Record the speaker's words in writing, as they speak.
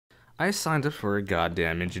I signed up for a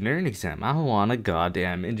goddamn engineering exam. I want a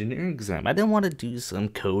goddamn engineering exam. I didn't want to do some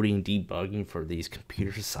coding debugging for these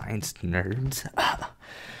computer science nerds.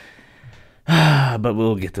 But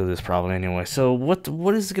we'll get to this problem anyway. So what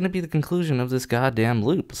is going to be the conclusion of this goddamn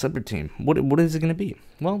loop, subroutine? What is it going to be?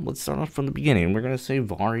 Well, let's start off from the beginning. We're going to say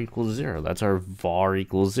var equals 0. That's our var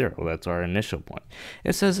equals 0. That's our initial point.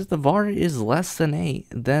 It says if the var is less than 8,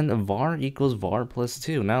 then var equals var plus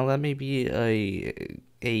 2. Now that may be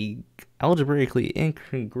a algebraically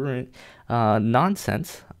incongruent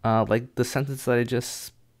nonsense, like the sentence that I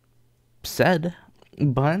just said,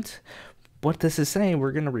 but what this is saying,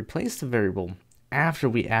 we're going to replace the variable after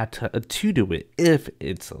we add a 2 to it if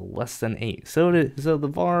it's less than 8. So the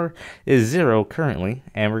var is 0 currently,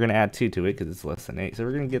 and we're going to add 2 to it because it's less than 8. So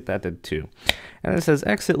we're going to get that to 2. And it says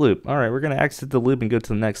exit loop. All right, we're going to exit the loop and go to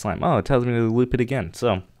the next line. Oh, it tells me to loop it again.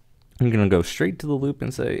 So I'm going to go straight to the loop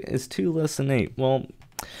and say, is 2 less than 8? Well,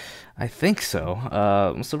 I think so.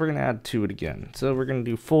 So we're going to add to it again. So we're going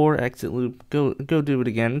to do 4, exit loop, go do it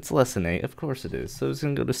again. It's less than 8. Of course it is. So it's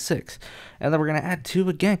going to go to 6. And then we're going to add 2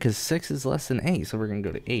 again because 6 is less than 8. So we're going to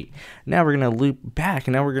go to 8. Now we're going to loop back,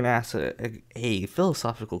 and now we're going to ask a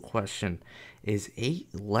philosophical question. Is 8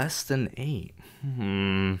 less than 8?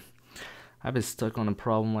 I've been stuck on a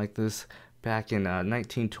problem like this back in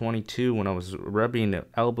 1922 when I was rubbing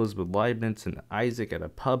elbows with Leibniz and Isaac at a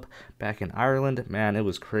pub back in Ireland. Man, it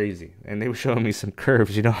was crazy. And they were showing me some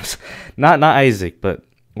curves, you know. Not Isaac, but,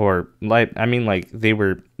 I mean, like, they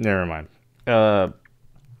were, never mind. 8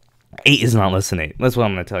 is not less than 8. That's what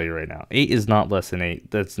I'm going to tell you right now. 8 is not less than 8.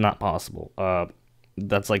 That's not possible.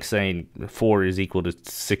 That's like saying 4 is equal to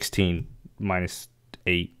 16 minus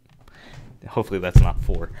 8. Hopefully that's not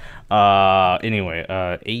 4. Anyway,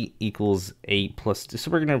 8 equals 8 plus 2. So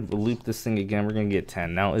we're going to loop this thing again. We're going to get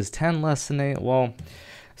 10. Now, is 10 less than 8? Well,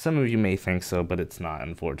 some of you may think so, but it's not,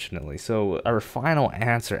 unfortunately. So our final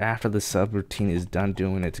answer after the subroutine is done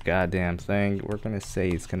doing its goddamn thing, we're going to say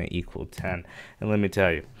it's going to equal 10. And let me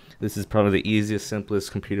tell you, this is probably the easiest,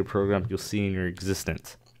 simplest computer program you'll see in your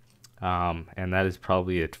existence. And that is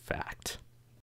probably a fact.